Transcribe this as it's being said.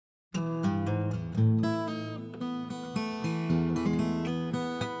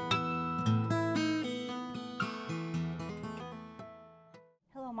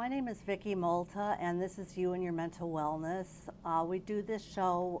name is Vicki Molta, and this is You and Your Mental Wellness. We do this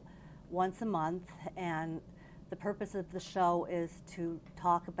show once a month, and the purpose of the show is to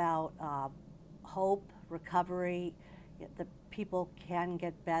talk about hope, recovery, that people can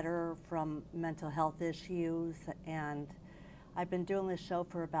get better from mental health issues. And I've been doing this show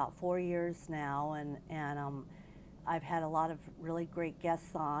for about 4 years now, and I've had a lot of really great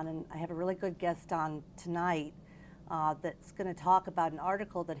guests on, and I have a really good guest on tonight that's going to talk about an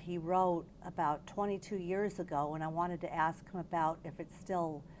article that he wrote about 22 years ago, and I wanted to ask him about if it's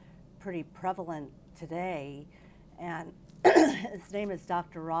still pretty prevalent today. And his name is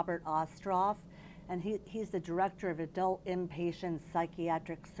Dr. Robert Ostroff, and he's the director of adult inpatient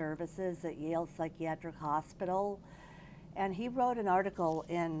psychiatric services at Yale Psychiatric Hospital. And he wrote an article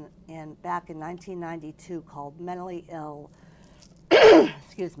back in 1992 called Mentally Ill,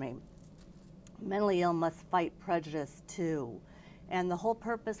 excuse me, Mentally Ill Must Fight Prejudice Too. And the whole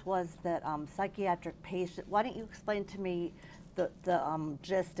purpose was that psychiatric patients, why don't you explain to me the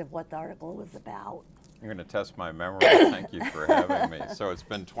gist of what the article was about? You're going to test my memory. Thank you for having me. So it's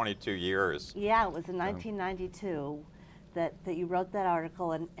been 22 years. Yeah, it was in 1992 that you wrote that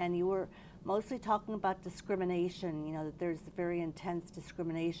article, and you were mostly talking about discrimination, you know, that there's very intense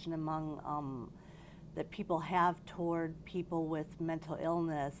discrimination among, that people have toward people with mental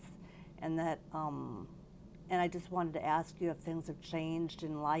illness, and that, and I just wanted to ask you if things have changed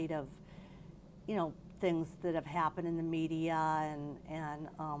in light of, you know, things that have happened in the media, and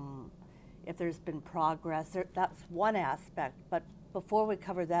if there's been progress. That's one aspect, but before we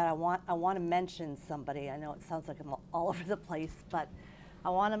cover that, I want to mention somebody. I know it sounds like I'm all over the place, but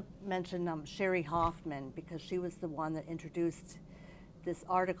I want to mention Sherry Hoffman, because she was the one that introduced this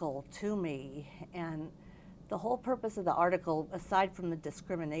article to me. And the whole purpose of the article, aside from the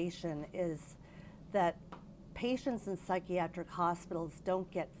discrimination, is that patients in psychiatric hospitals don't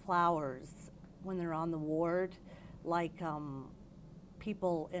get flowers when they're on the ward like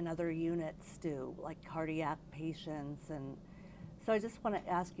people in other units do, like cardiac patients. And so I just want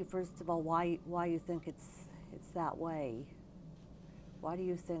to ask you, first of all, why you think it's that way. Why do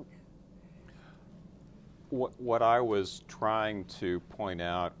you think? What I was trying to point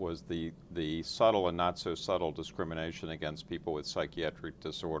out was the subtle and not so subtle discrimination against people with psychiatric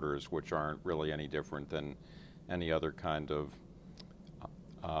disorders, which aren't really any different than any other kind of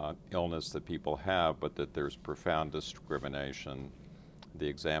illness that people have, but that there's profound discrimination. The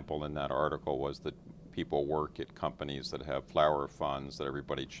example in that article was that people work at companies that have flower funds that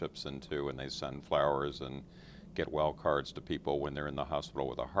everybody chips into, and they send flowers and get well cards to people when they're in the hospital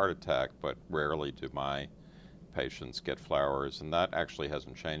with a heart attack, but rarely do my patients get flowers. And that actually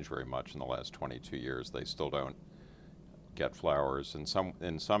hasn't changed very much in the last 22 years. They still don't get flowers. In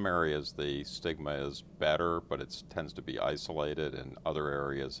some areas the stigma is better, but it tends to be isolated. In other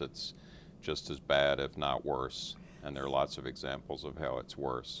areas it's just as bad, if not worse. And there are lots of examples of how it's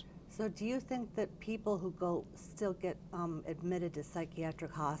worse. So do you think that people who still get admitted to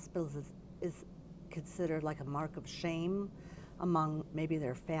psychiatric hospitals is considered like a mark of shame among maybe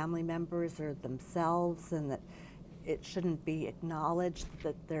their family members or themselves, and that it shouldn't be acknowledged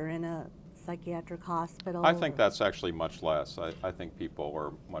that they're in a psychiatric hospital? I think that's actually much less. I think people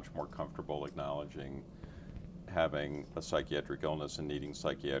are much more comfortable acknowledging having a psychiatric illness and needing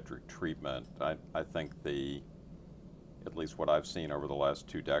psychiatric treatment. I think at least what I've seen over the last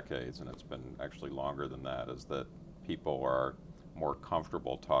 2 decades, and it's been actually longer than that, is that people are more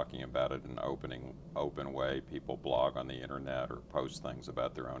comfortable talking about it in an open way. People blog on the internet or post things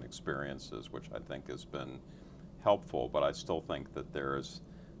about their own experiences, which I think has been helpful, but I still think that there's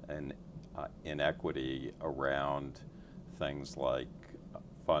an inequity around things like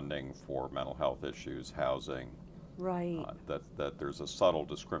funding for mental health issues, housing. Right. That there's a subtle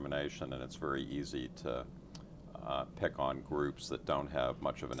discrimination, and it's very easy to pick on groups that don't have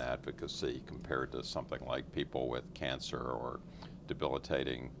much of an advocacy compared to something like people with cancer or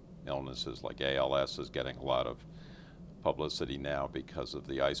debilitating illnesses like ALS is getting a lot of publicity now because of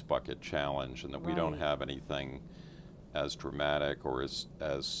the Ice Bucket Challenge, and that we don't have anything as dramatic or as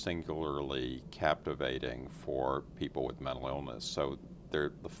singularly captivating for people with mental illness. So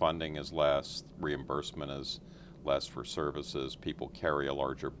the funding is less, reimbursement is less for services, people carry a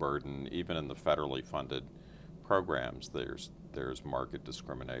larger burden. Even in the federally funded programs, there's market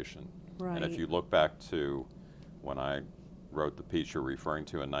discrimination. Right. And if you look back to when I wrote the piece you're referring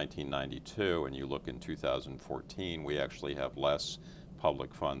to in 1992, and you look in 2014, we actually have less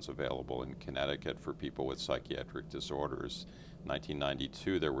public funds available in Connecticut for people with psychiatric disorders. In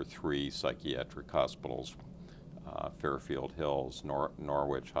 1992, there were 3 psychiatric hospitals, Fairfield Hills,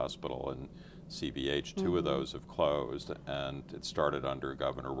 Norwich Hospital, and CVH. Two of those have closed, and it started under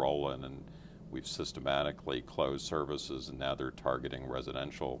Governor Rowland, and we've systematically closed services, and now they're targeting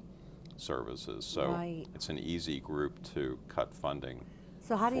residential services. So it's an easy group to cut funding.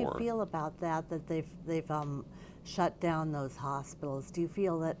 So how do you feel about that, that they've shut down those hospitals? Do you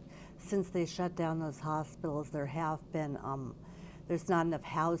feel that since they shut down those hospitals, there have been, there's not enough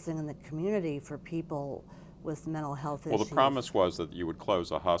housing in the community for people with mental health issues? Well, the promise was that you would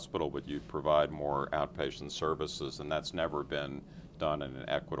close a hospital, but you'd provide more outpatient services, and that's never been done in an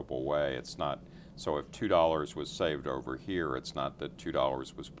equitable way. It's not, so if $2 was saved over here, it's not that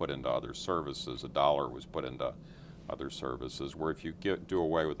 $2 was put into other services, $1 was put into other services, where if you do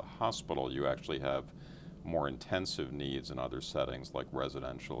away with the hospital, you actually have more intensive needs in other settings like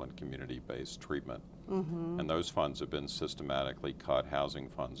residential and community-based treatment. And those funds have been systematically cut, housing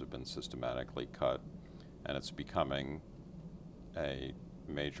funds have been systematically cut, and it's becoming a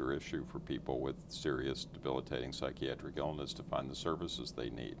major issue for people with serious debilitating psychiatric illness to find the services they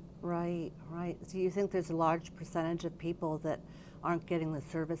need. Right. So you think there's a large percentage of people that aren't getting the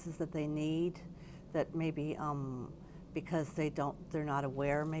services that they need, that maybe because they're not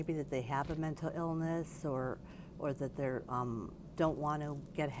aware maybe that they have a mental illness, or that they're don't want to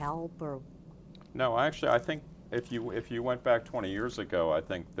get help? Or no, actually I think if you went back 20 years ago, I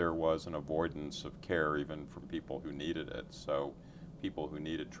think there was an avoidance of care even from people who needed it. So people who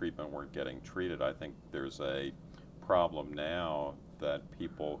needed treatment weren't getting treated. I think there's a problem now that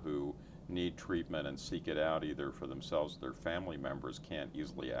people who need treatment and seek it out either for themselves or their family members can't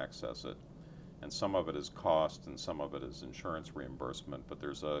easily access it. And some of it is cost and some of it is insurance reimbursement, but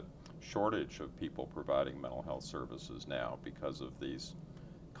there's a shortage of people providing mental health services now because of these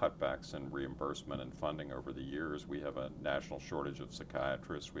cutbacks in reimbursement and funding over the years. We have a national shortage of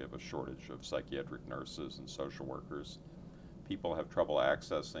psychiatrists, we have a shortage of psychiatric nurses and social workers. People have trouble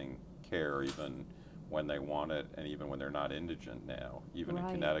accessing care even when they want it, and even when they're not indigent now, even in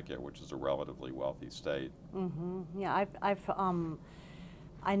Connecticut, which is a relatively wealthy state. Yeah,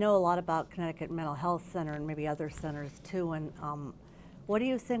 I know a lot about Connecticut Mental Health Center and maybe other centers too, and what do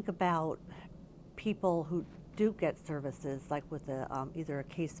you think about people who do get services, like with either a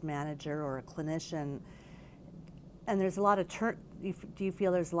case manager or a clinician, and there's a lot of do you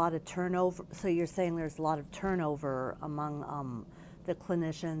feel there's a lot of turnover? So you're saying there's a lot of turnover among the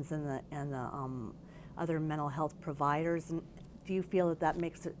clinicians and the other mental health providers, and do you feel that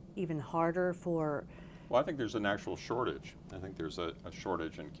makes it even harder for? Well, I think there's an actual shortage. I think there's a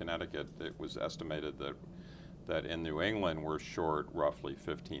shortage in Connecticut. It was estimated that in New England we're short roughly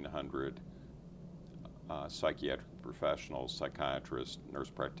 1,500 psychiatric professionals, psychiatrists, nurse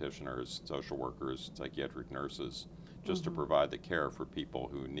practitioners, social workers, psychiatric nurses, just to provide the care for people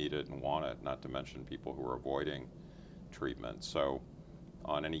who need it and want it, not to mention people who are avoiding treatment. So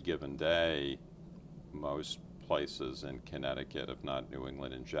on any given day, most places in Connecticut, if not New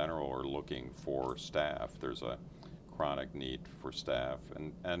England in general, are looking for staff. There's a chronic need for staff,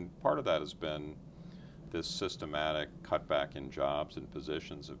 and part of that has been this systematic cutback in jobs and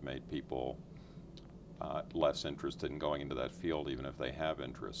positions have made people less interested in going into that field, even if they have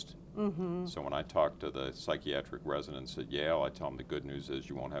interest. So when I talk to the psychiatric residents at Yale, I tell them the good news is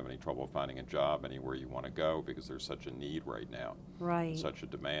you won't have any trouble finding a job anywhere you want to go because there's such a need right now, such a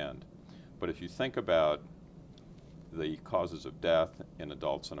demand. But if you think about the causes of death in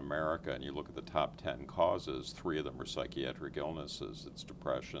adults in America, and you look at the top 10 causes, 3 of them are psychiatric illnesses. It's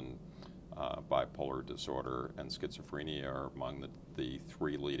depression, bipolar disorder, and schizophrenia are among the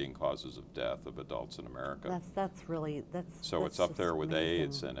 3 leading causes of death of adults in America. That's really so it's up there with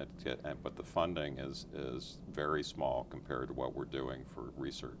AIDS, but the funding is very small compared to what we're doing for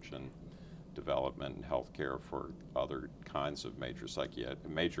research and development and health care for other kinds of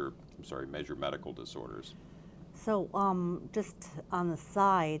major medical disorders. So just on the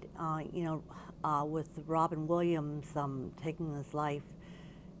side, with Robin Williams taking his life,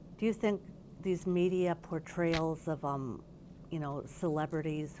 do you think these media portrayals of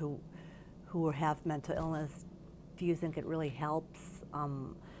celebrities who have mental illness, do you think it really helps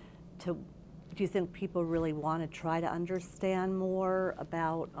do you think people really want to try to understand more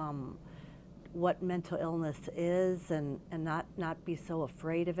about what mental illness is and not be so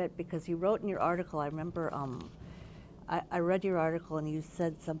afraid of it? Because you wrote in your article, I remember I read your article and you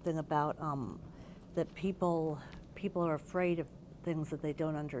said something about that people are afraid of things that they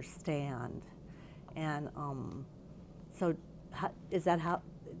don't understand, and so is that how?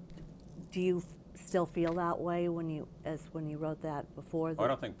 Do you still feel that way when you wrote that before? I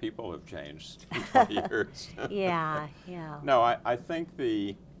don't think people have changed in 20 years. Yeah. No, I think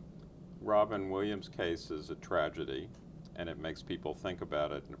the Robin Williams case is a tragedy, and it makes people think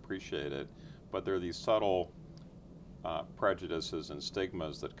about it and appreciate it. but there are these subtle prejudices and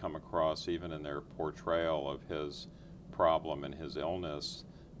stigmas that come across even in their portrayal of his problem and his illness.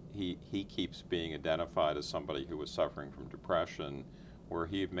 He keeps being identified as somebody who was suffering from depression, where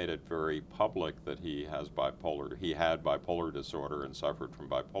he made it very public that he had bipolar disorder and suffered from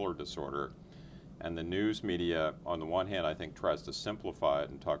bipolar disorder. And the news media, on the one hand, I think tries to simplify it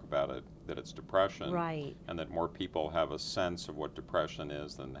and talk about it, that it's depression. Right. And that more people have a sense of what depression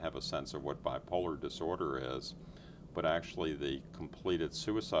is than have a sense of what bipolar disorder is. But actually the completed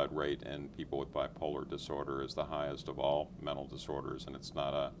suicide rate in people with bipolar disorder is the highest of all mental disorders, and it's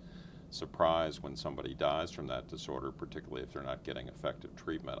not a surprise when somebody dies from that disorder, particularly if they're not getting effective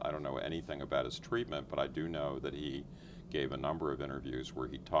treatment. I don't know anything about his treatment, but I do know that he gave a number of interviews where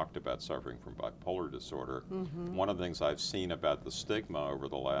he talked about suffering from bipolar disorder. Mm-hmm. One of the things I've seen about the stigma over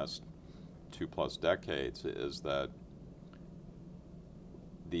the last 2+ decades is that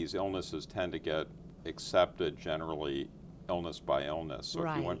these illnesses tend to get accepted generally illness by illness. So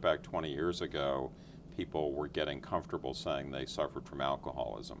if you went back 20 years ago, people were getting comfortable saying they suffered from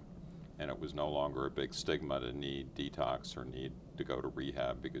alcoholism, and it was no longer a big stigma to need detox or need to go to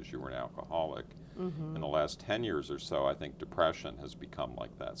rehab because you were an alcoholic. Mm-hmm. In the last 10 years or so, I think depression has become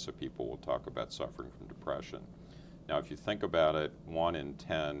like that, so people will talk about suffering from depression. Now, if you think about it, 1 in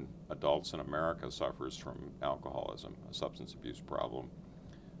 10 adults in America suffers from alcoholism, a substance abuse problem.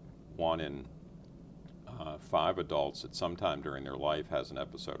 1 in 5 adults at some time during their life has an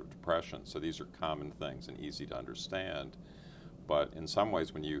episode of depression. So these are common things and easy to understand. But in some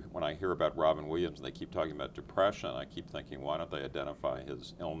ways, when I hear about Robin Williams and they keep talking about depression, I keep thinking, why don't they identify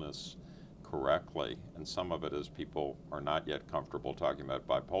his illness correctly? And some of it is people are not yet comfortable talking about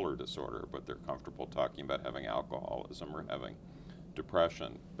bipolar disorder, but they're comfortable talking about having alcoholism or having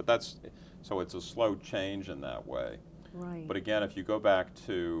depression. But so it's a slow change in that way. Right. But again, if you go back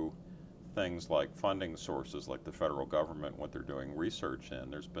to things like funding sources like the federal government, what they're doing research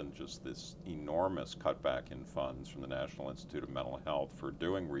in, there's been just this enormous cutback in funds from the National Institute of Mental Health for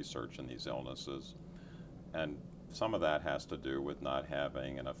doing research in these illnesses. And some of that has to do with not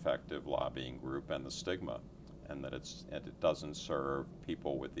having an effective lobbying group and the stigma, and that it doesn't serve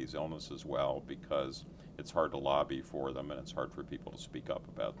people with these illnesses well because it's hard to lobby for them and it's hard for people to speak up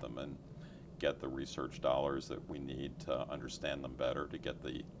about them and get the research dollars that we need to understand them better, to get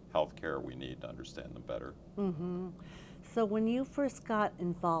the health care we need to understand them better. Mm-hmm. So when you first got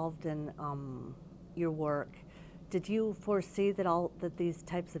involved in your work, did you foresee that these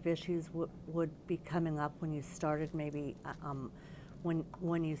types of issues would be coming up when you started, maybe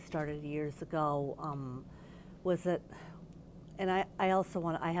when you started years ago? Was it, and I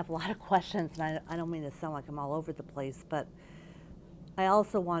have a lot of questions, and I don't mean to sound like I'm all over the place, but I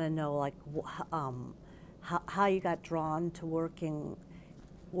also want to know, like, how you got drawn to working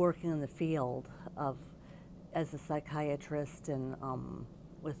in the field as a psychiatrist and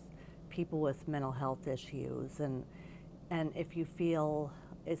with people with mental health issues, and if you feel,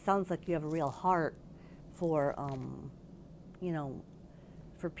 it sounds like you have a real heart for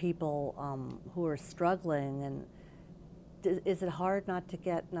for people who are struggling, and is it hard not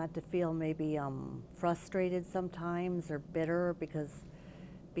to feel maybe frustrated sometimes or bitter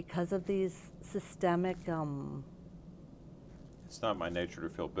because of these systemic? It's not my nature to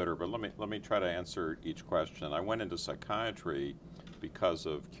feel bitter, but let me try to answer each question. I went into psychiatry because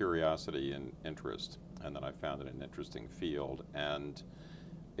of curiosity and interest, and then I found it an interesting field. And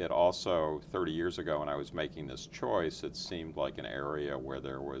it also, 30 years ago when I was making this choice, it seemed like an area where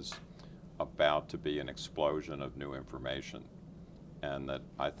there was about to be an explosion of new information, and that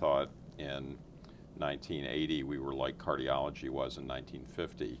I thought in 1980 we were like cardiology was in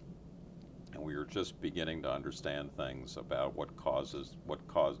 1950, and we were just beginning to understand things about what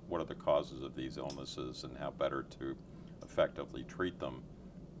are the causes of these illnesses and how better to effectively treat them.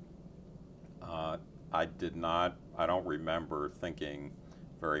 I don't remember thinking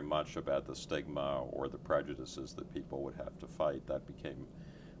very much about the stigma or the prejudices that people would have to fight. That became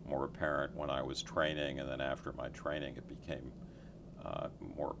more apparent when I was training, and then after my training it became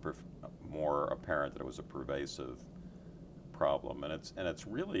more apparent that it was a pervasive problem, and it's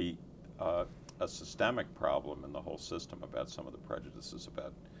really a systemic problem in the whole system about some of the prejudices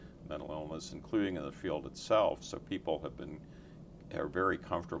about mental illness, including in the field itself. So people are very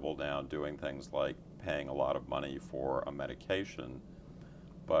comfortable now doing things like paying a lot of money for a medication,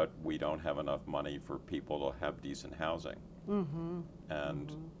 but we don't have enough money for people to have decent housing. Mm-hmm. And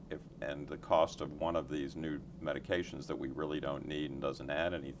mm-hmm. and the cost of one of these new medications that we really don't need and doesn't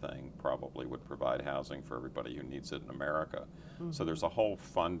add anything probably would provide housing for everybody who needs it in America. Mm-hmm. So there's a whole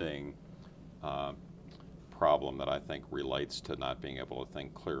funding problem that I think relates to not being able to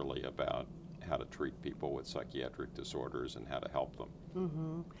think clearly about how to treat people with psychiatric disorders and how to help them.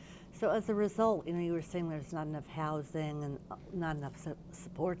 Mm-hmm. So as a result, you were saying there's not enough housing and not enough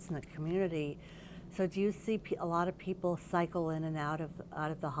supports in the community. So do you see a lot of people cycle in and out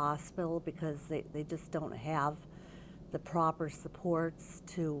of the hospital because they just don't have the proper supports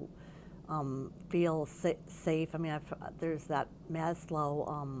to feel safe? I mean, there's that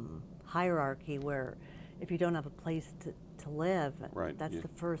Maslow hierarchy where if you don't have a place to live, right. that's the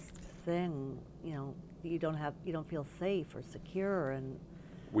first thing. You don't feel safe or secure. And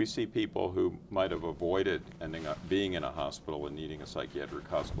we see people who might have avoided ending up being in a hospital and needing a psychiatric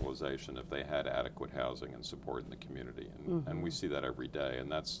hospitalization if they had adequate housing and support in the community. And we see that every day,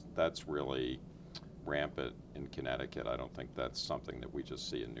 and that's really rampant in Connecticut. I don't think that's something that we just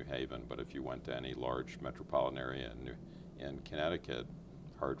see in New Haven, but if you went to any large metropolitan area in Connecticut,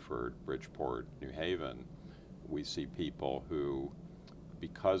 Hartford, Bridgeport, New Haven, we see people who,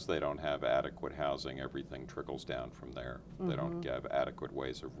 because they don't have adequate housing, everything trickles down from there. They don't have adequate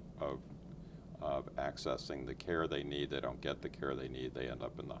ways of accessing the care they need. They don't get the care they need. They end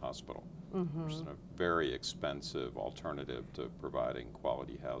up in the hospital, which is a very expensive alternative to providing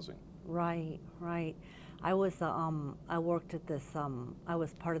quality housing. Right, right. I worked at this, I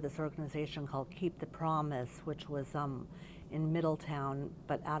was part of this organization called Keep the Promise, which was in Middletown,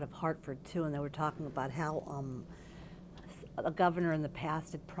 but out of Hartford too, and they were talking about how a governor in the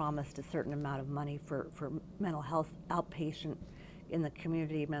past had promised a certain amount of money for mental health outpatient in the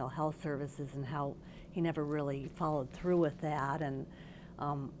community mental health services, and how he never really followed through with that. And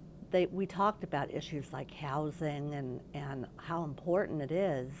we talked about issues like housing and how important it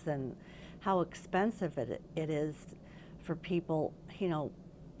is and how expensive it is for people,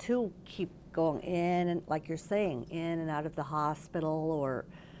 to keep going in and, like you're saying, in and out of the hospital,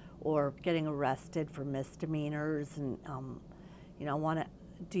 or getting arrested for misdemeanors. And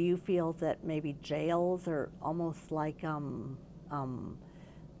do you feel that maybe jails are almost like the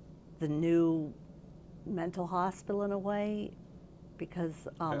new mental hospital in a way? Because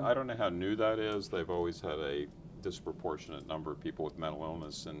I don't know how new that is. They've always had a disproportionate number of people with mental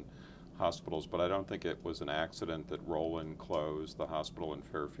illness in hospitals, but I don't think it was an accident that Roland closed the hospital in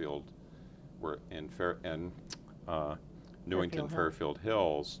Fairfield, Newington, Fairfield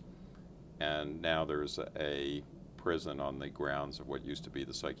Hills, and now there's a prison on the grounds of what used to be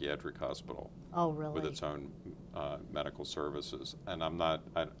the psychiatric hospital. Oh, really? With its own medical services. And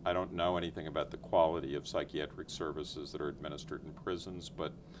I don't know anything about the quality of psychiatric services that are administered in prisons,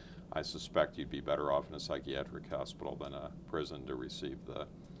 but I suspect you'd be better off in a psychiatric hospital than a prison to receive the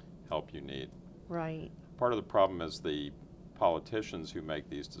help you need. Right. Part of the problem is the politicians who make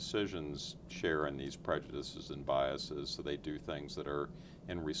these decisions share in these prejudices and biases, so they do things that are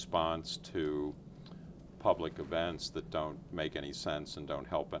in response to public events that don't make any sense and don't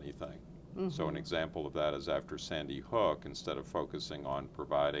help anything. So an example of that is after Sandy Hook, instead of focusing on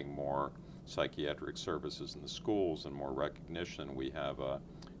providing more psychiatric services in the schools and more recognition, we have a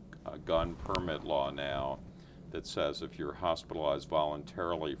gun permit law now that says if you're hospitalized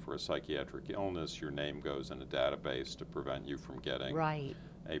voluntarily for a psychiatric illness, your name goes in a database to prevent you from getting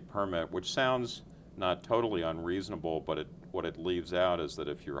a permit, which sounds not totally unreasonable, but what it leaves out is that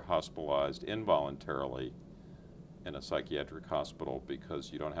if you're hospitalized involuntarily in a psychiatric hospital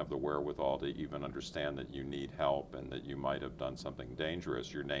because you don't have the wherewithal to even understand that you need help and that you might have done something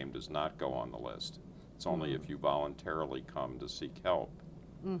dangerous, your name does not go on the list. It's only if you voluntarily come to seek help.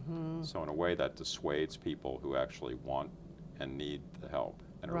 So in a way that dissuades people who actually want and need the help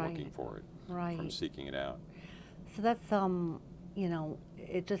and are looking for it from seeking it out. So that's,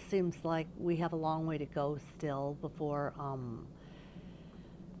 it just seems like we have a long way to go still before,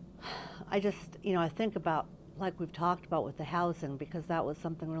 I think about, like we've talked about with the housing, because that was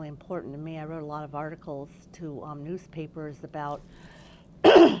something really important to me. I wrote a lot of articles to newspapers about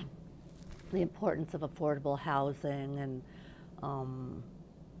the importance of affordable housing, and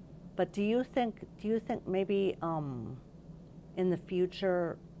but do you think maybe in the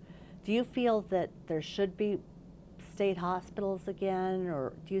future, do you feel that there should be state hospitals again,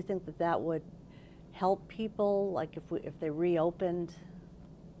 or do you think that would help people, like if they reopened?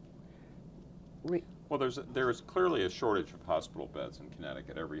 Well, there is clearly a shortage of hospital beds in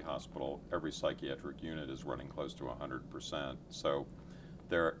Connecticut. Every hospital, every psychiatric unit is running close to 100%. So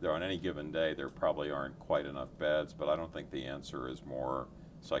there on any given day, there probably aren't quite enough beds, but I don't think the answer is more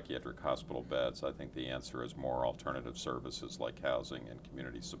psychiatric hospital beds. I think the answer is more alternative services like housing and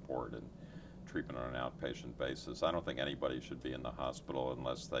community support and treatment on an outpatient basis. I don't think anybody should be in the hospital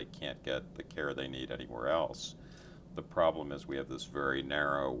unless they can't get the care they need anywhere else. The problem is we have this very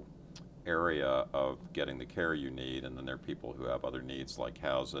narrow area of getting the care you need, and then there are people who have other needs like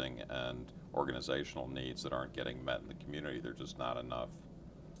housing and organizational needs that aren't getting met in the community. There's just not enough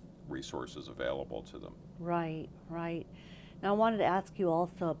resources available to them. Right, right. Now I wanted to ask you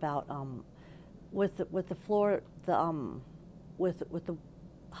also about with the floor with the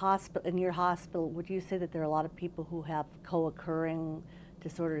hospital, in your hospital, would you say that there are a lot of people who have co-occurring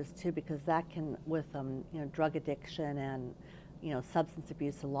disorders too, because that can, with drug addiction and substance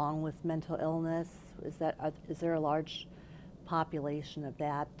abuse along with mental illness, is there a large population of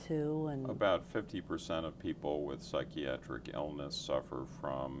that too? And about 50% of people with psychiatric illness suffer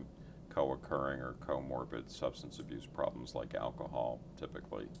from co-occurring or comorbid substance abuse problems like alcohol,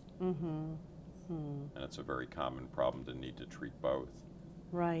 typically. Mm-hmm. And it's a very common problem to need to treat both.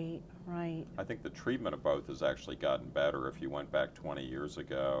 Right, right. I think the treatment of both has actually gotten better. If you went back 20 years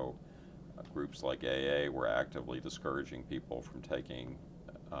ago, groups like AA were actively discouraging people from taking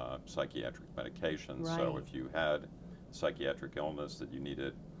psychiatric medications. Right. So if you had psychiatric illness that you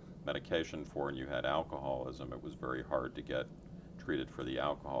needed medication for and you had alcoholism, it was very hard to get treated for the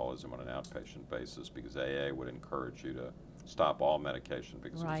alcoholism on an outpatient basis because AA would encourage you to stop all medication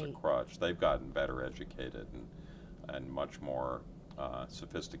because it was a crutch. They've gotten better educated and much more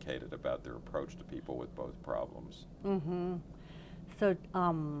sophisticated about their approach to people with both problems. Mm-hmm. So,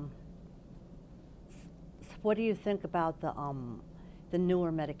 what do you think about the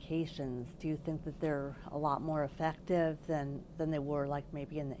newer medications? Do you think that they're a lot more effective than they were like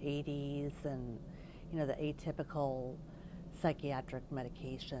maybe in the 80s and the atypical psychiatric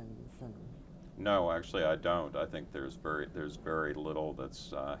medications? And no, actually I don't. I think there's very little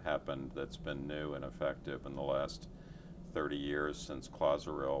that's happened that's been new and effective in the last 30 years since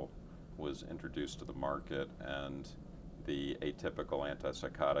Clozaril was introduced to the market, and the atypical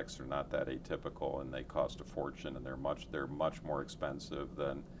antipsychotics are not that atypical, and they cost a fortune, and they're much more expensive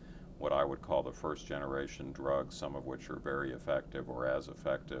than what I would call the first generation drugs, some of which are very effective or as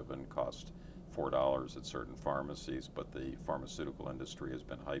effective and cost $4 at certain pharmacies. But the pharmaceutical industry has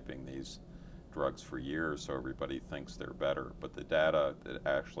been hyping these drugs for years, so everybody thinks they're better. But the data that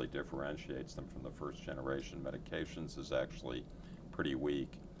actually differentiates them from the first generation medications is actually pretty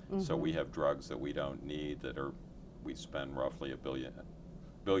weak. Mm-hmm. So we have drugs that we don't need we spend roughly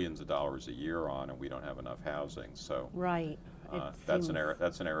billions of dollars a year on, and we don't have enough housing. So right. That's an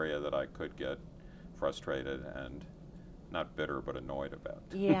area that I could get frustrated and not bitter but annoyed about.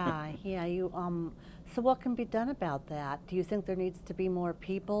 Yeah, yeah. So what can be done about that? Do you think there needs to be more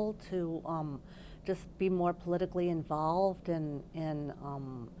people to just be more politically involved and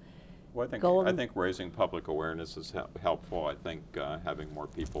well, I think raising public awareness is helpful. I think having more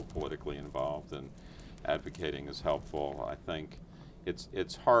people politically involved and advocating is helpful. I think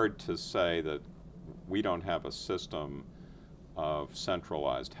it's hard to say that we don't have a system of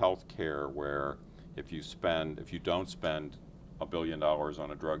centralized health care where if you don't spend $1 billion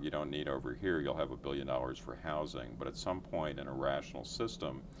on a drug you don't need over here, you'll have $1 billion for housing. But at some point in a rational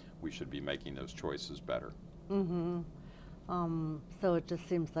system, we should be making those choices better. Mm-hmm. So it just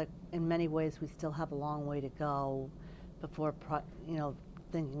seems like in many ways we still have a long way to go before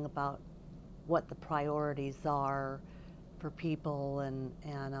thinking about what the priorities are for people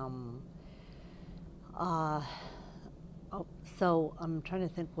so I'm trying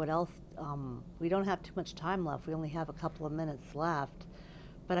to think what else. We don't have too much time left. We only have a couple of minutes left,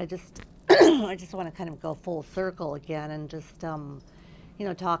 but I just I just want to kind of go full circle again and just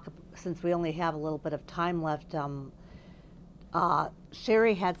talk, since we only have a little bit of time left.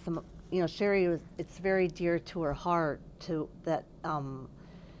 Sherry had some, it's very dear to her heart that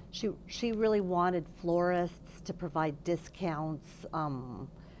she really wanted florists to provide discounts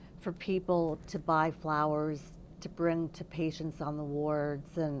for people to buy flowers to bring to patients on the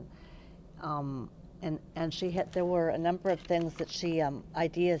wards, and there were a number of things that she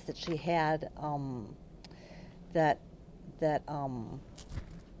ideas that she had that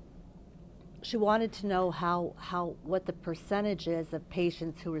she wanted to know what the percentage is of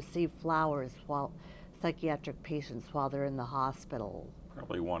patients who receive flowers psychiatric patients while they're in the hospital.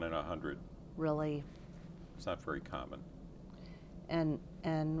 Probably 1 in 100. Really? It's not very common.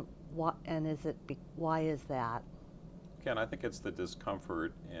 Why is that? Again, I think it's the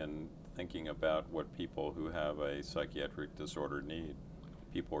discomfort in thinking about what people who have a psychiatric disorder need.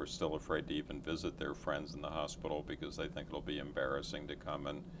 People are still afraid to even visit their friends in the hospital because they think it'll be embarrassing to come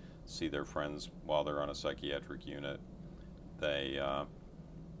and see their friends while they're on a psychiatric unit. They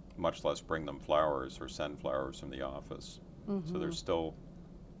much less bring them flowers or send flowers from the office. Mm-hmm. So there's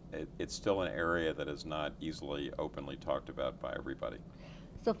it's still an area that is not easily openly talked about by everybody.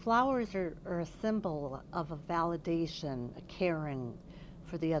 So flowers are a symbol of a validation, a caring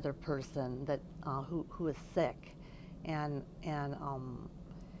for the other person that who is sick, and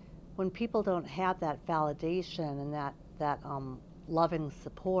when people don't have that validation and that loving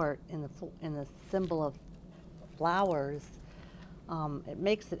support in the symbol of flowers, it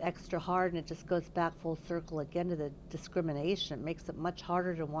makes it extra hard, and it just goes back full circle again to the discrimination. It makes it much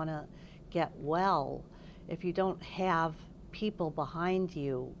harder to want to get well if you don't have people behind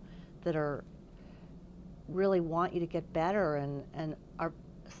you that are really want you to get better and are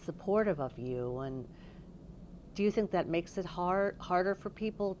supportive of you. And do you think that makes it harder for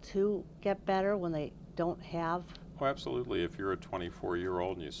people to get better when they don't have? Oh, absolutely. If you're a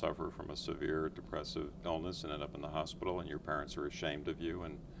 24-year-old and you suffer from a severe depressive illness and end up in the hospital and your parents are ashamed of you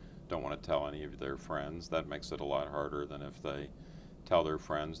and don't want to tell any of their friends, that makes it a lot harder than if they tell their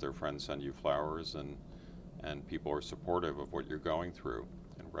friends send you flowers, and people are supportive of what you're going through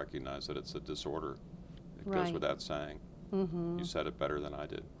and recognize that it's a disorder. It Right. goes without saying. Mm-hmm. You said it better than I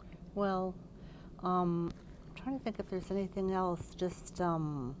did. Well, I'm trying to think if there's anything else. Just,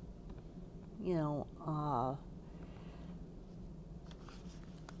 you know,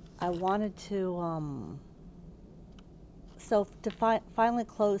 I wanted to, so to finally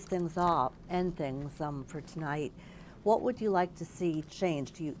close things up, end things for tonight, what would you like to see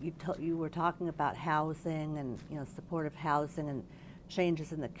changed? You were talking about housing and, you know, supportive housing and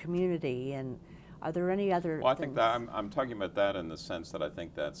changes in the community, and are there any other Well, I things? think that I'm talking about that in the sense that I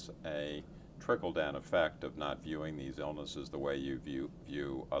think that's a trickle-down effect of not viewing these illnesses the way you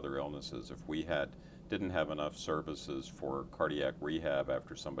view other illnesses. If we didn't have enough services for cardiac rehab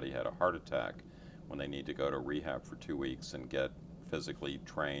after somebody had a heart attack, when they need to go to rehab for 2 weeks and get physically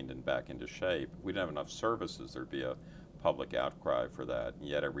trained and back into shape, we didn't have enough services. There'd be a public outcry for that. And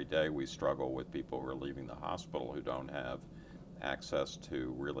yet every day we struggle with people who are leaving the hospital who don't have access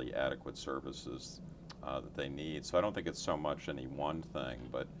to really adequate services that they need. So I don't think it's so much any one thing,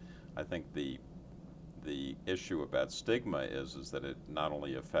 but I think the issue about stigma is that it not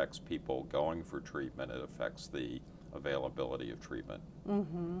only affects people going for treatment, it affects the availability of treatment.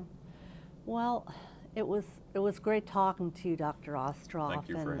 Mm-hmm. Well, it was great talking to you, Dr. Ostroff. Thank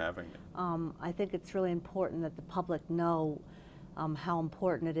you for having me. I think it's really important that the public know how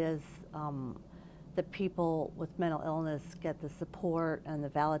important it is that people with mental illness get the support and the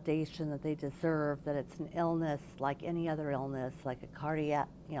validation that they deserve, that it's an illness like any other illness, like a cardiac,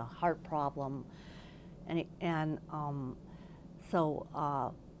 you know, heart problem. So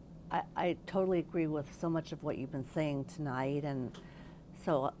I totally agree with so much of what you've been saying tonight. And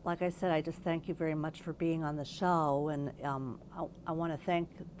so, like I said, I just thank you very much for being on the show. And I want to thank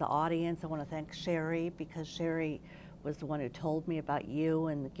the audience. I want to thank Sherry, because Sherry was the one who told me about you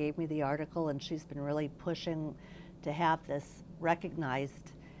and gave me the article, and she's been really pushing to have this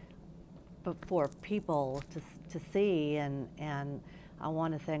recognized for people to see. And I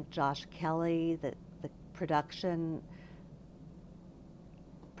want to thank Josh Kelly, the production,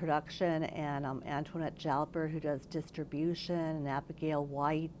 and Antoinette Jalbert, who does distribution, and Abigail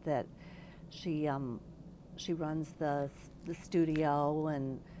White, that she runs the studio,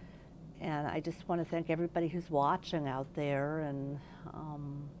 and I just want to thank everybody who's watching out there. And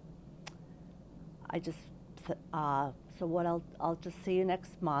so what I'll just see you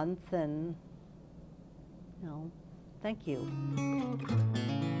next month, and you know, thank you.